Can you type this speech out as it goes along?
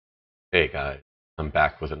Hey guys, I'm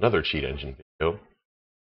back with another cheat engine video,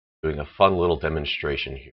 doing a fun little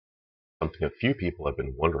demonstration here. Something a few people have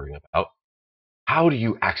been wondering about. How do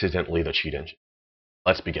you accidentally the cheat engine?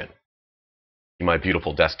 Let's begin. See my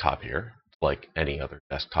beautiful desktop here. It's like any other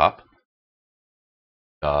desktop.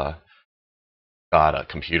 Got a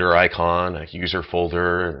computer icon, a user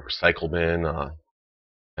folder, a recycle bin,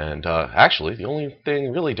 and actually the only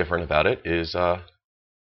thing really different about it is a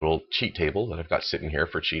little cheat table that I've got sitting here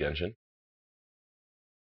for cheat engine.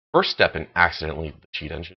 First step in accidentally the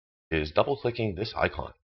cheat engine is double-clicking this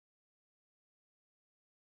icon.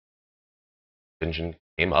 Engine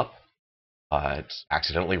came up. It's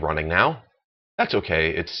accidentally running now. That's okay.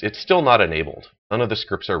 It's still not enabled. None of the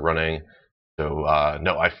scripts are running. So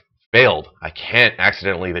no, I failed. I can't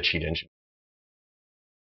accidentally the cheat engine.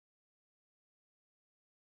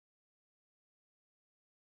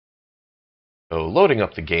 So loading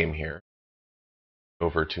up the game here.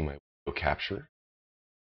 Over to my window capture.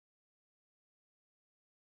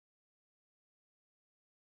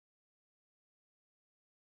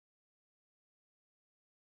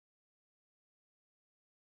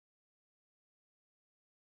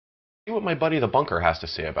 See what my buddy the Bunker has to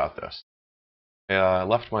say about this. I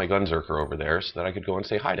left my Gunzerker over there so that I could go and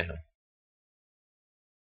say hi to him.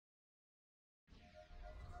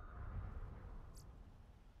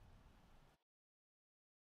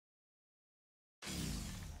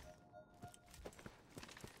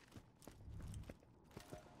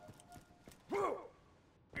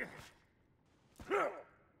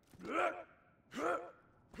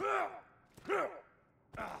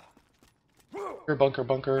 Bunker,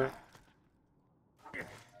 Bunker.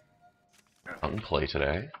 Out and play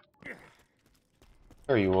today.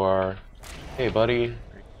 There you are. Hey, buddy.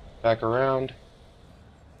 Back around.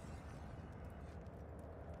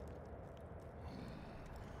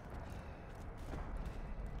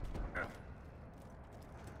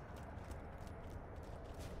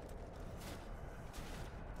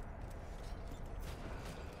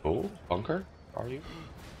 Oh, Bunker? Are you?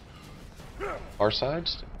 Our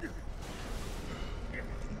sides?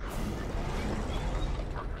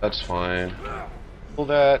 That's fine. Pull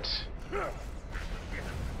that.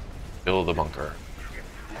 Kill the Bunker.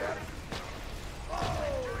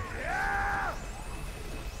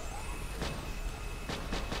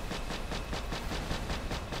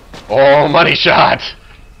 Oh, money shot!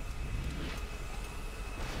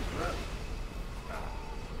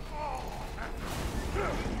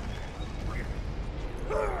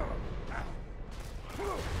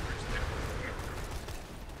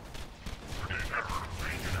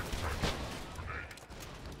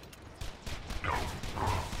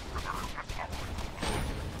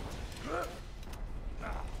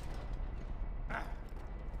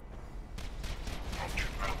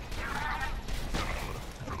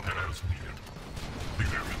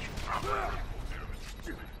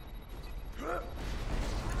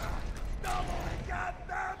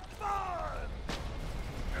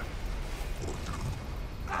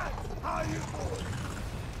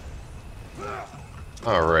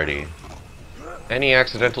 Alrighty. Any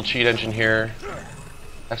accidental cheat engine here?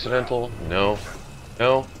 Accidental? No.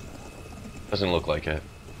 No? Doesn't look like it.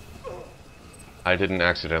 I didn't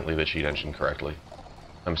accidentally the cheat engine correctly.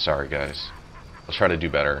 I'm sorry, guys. I'll try to do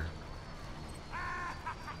better.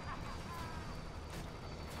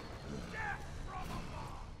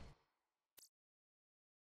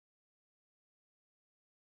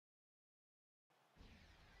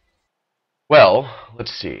 Well,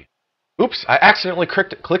 let's see. Oops, I accidentally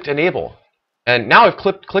clicked enable. And now I've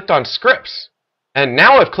clicked on scripts. And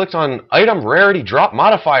now I've clicked on item rarity drop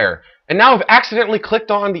modifier. And now I've accidentally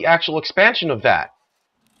clicked on the actual expansion of that.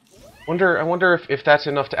 I wonder if that's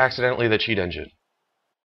enough to accidentally the cheat engine.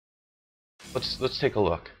 Let's take a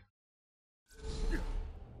look.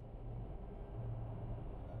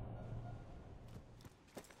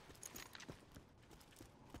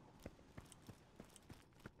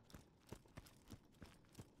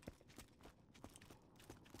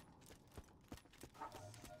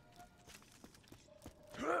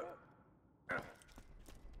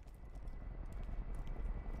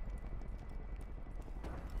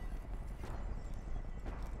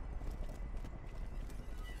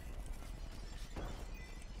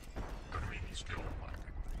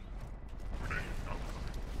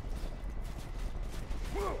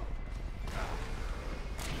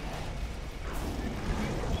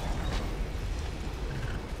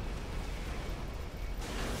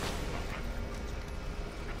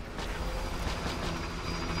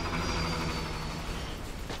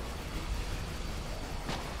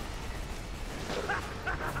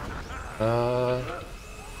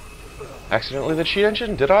 Accidentally the cheat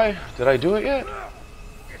engine? Did I do it yet?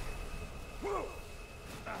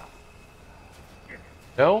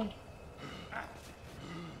 No?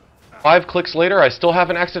 5 clicks later, I still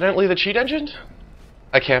haven't accidentally the cheat engine?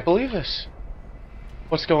 I can't believe this.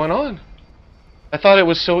 What's going on? I thought it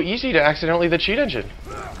was so easy to accidentally the cheat engine.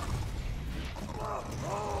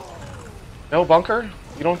 No, Bunker?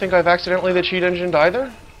 You don't think I've accidentally the cheat engine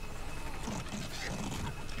either?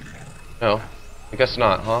 No. I guess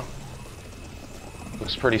not, huh?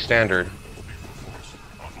 Looks pretty standard.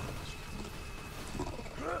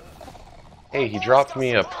 Hey, he dropped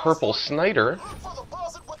me a purple Snyder.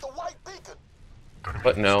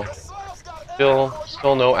 But no.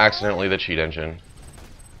 Still no accidentally the cheat engine.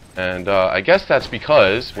 And I guess that's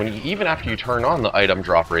because even after you turn on the item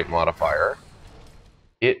drop rate modifier,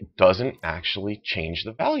 it doesn't actually change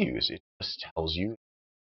the values. It just tells you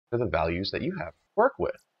the values that you have to work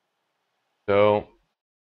with. So,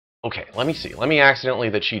 okay, let me see. Let me accidentally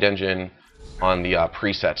the cheat engine on the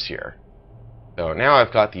presets here. So now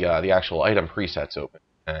I've got the actual item presets open,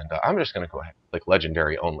 and I'm just going to go ahead and click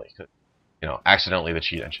legendary only, because, you know, accidentally the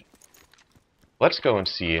cheat engine. Let's go and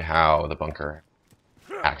see how the Bunker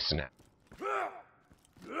acts now.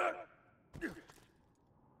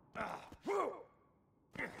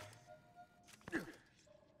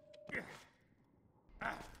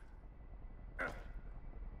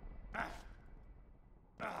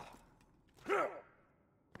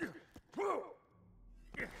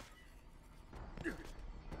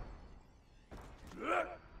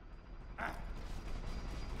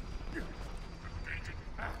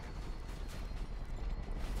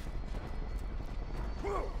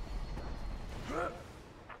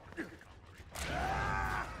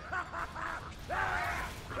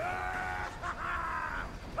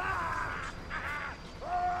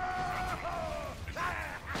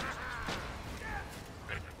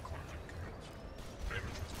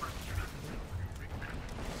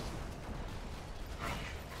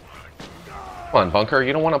 Come on, Bunker,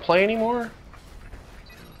 you don't want to play anymore?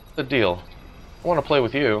 What's the deal? I want to play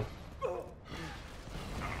with you.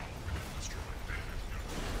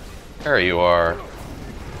 There you are.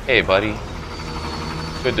 Hey, buddy.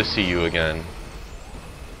 Good to see you again.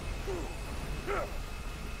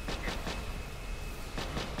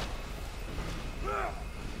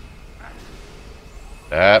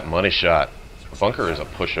 That money shot. Bunker is a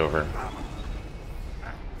pushover.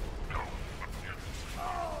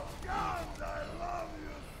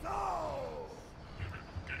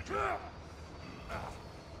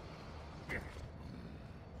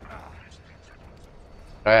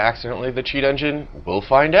 Did I accidentally the cheat engine? We'll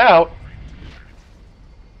find out.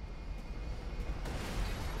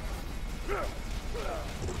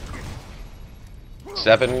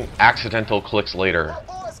 Seven accidental clicks later.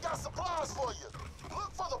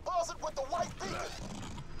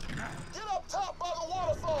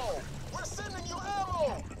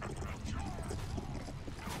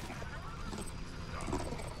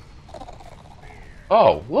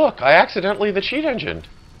 Oh, look, I accidentally the cheat engine.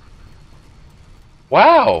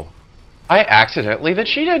 Wow! I accidentally the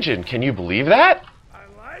cheat engine. Can you believe that? I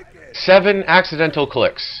like it. 7 accidental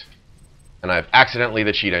clicks. And I've accidentally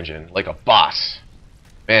the cheat engine. Like a boss.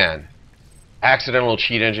 Man. Accidental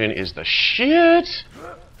cheat engine is the shit!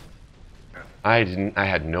 I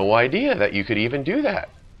had no idea that you could even do that.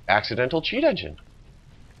 Accidental cheat engine.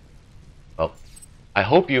 Well, I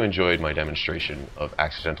hope you enjoyed my demonstration of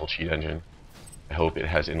accidental cheat engine. I hope it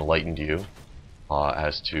has enlightened you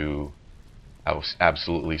as to how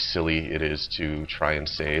absolutely silly it is to try and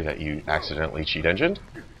say that you accidentally cheat engined.